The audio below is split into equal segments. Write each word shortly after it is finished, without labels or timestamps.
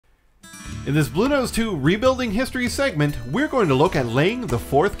In this Bluenose II Rebuilding History segment, we're going to look at laying the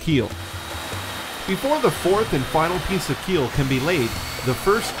fourth keel. Before the fourth and final piece of keel can be laid, the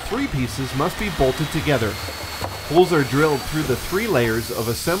first three pieces must be bolted together. Holes are drilled through the three layers of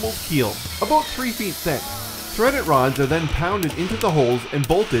assembled keel, about 3 feet thick. Threaded rods are then pounded into the holes and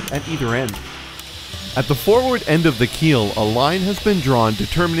bolted at either end. At the forward end of the keel, a line has been drawn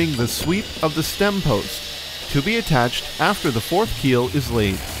determining the sweep of the stem post, to be attached after the fourth keel is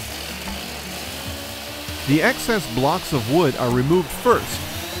laid. The excess blocks of wood are removed first,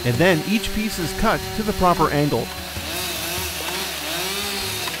 and then each piece is cut to the proper angle.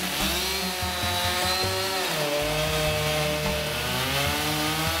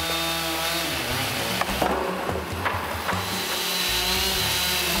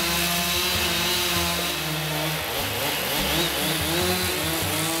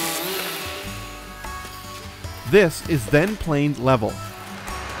 This is then planed level.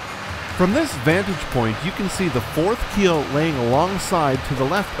 From this vantage point, you can see the fourth keel laying alongside to the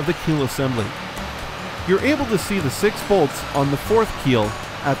left of the keel assembly. You're able to see the 6 bolts on the fourth keel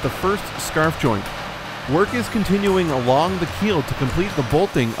at the first scarf joint. Work is continuing along the keel to complete the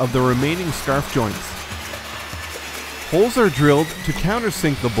bolting of the remaining scarf joints. Holes are drilled to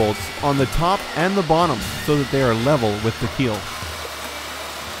countersink the bolts on the top and the bottom so that they are level with the keel.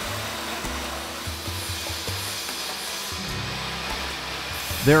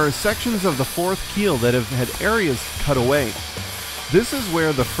 There are sections of the fourth keel that have had areas cut away. This is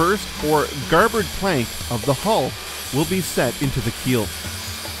where the first or garboard plank of the hull will be set into the keel.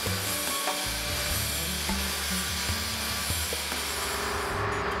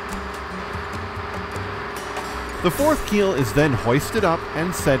 The fourth keel is then hoisted up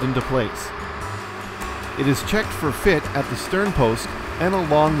and set into place. It is checked for fit at the stern post and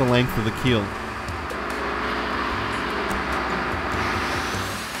along the length of the keel.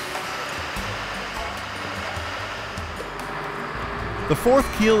 The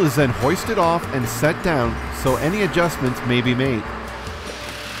fourth keel is then hoisted off and set down so any adjustments may be made.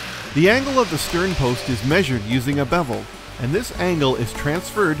 The angle of the stern post is measured using a bevel, and this angle is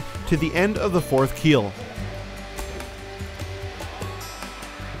transferred to the end of the fourth keel.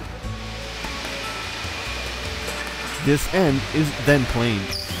 This end is then planed.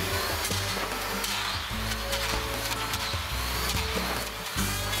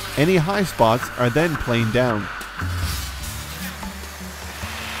 Any high spots are then planed down.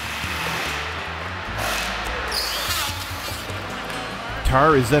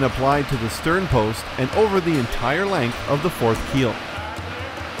 Tar is then applied to the stern post and over the entire length of the fourth keel.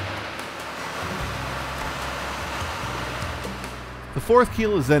 The fourth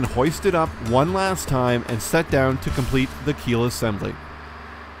keel is then hoisted up one last time and set down to complete the keel assembly.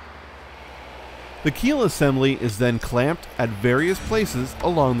 The keel assembly is then clamped at various places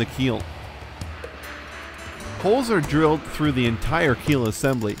along the keel. Holes are drilled through the entire keel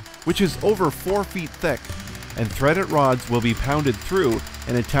assembly, which is over 4 feet thick, and threaded rods will be pounded through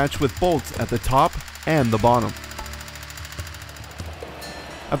and attached with bolts at the top and the bottom.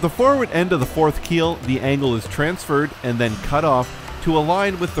 At the forward end of the fourth keel, the angle is transferred and then cut off to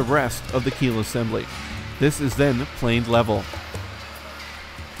align with the rest of the keel assembly. This is then planed level.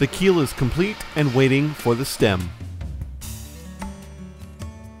 The keel is complete and waiting for the stem.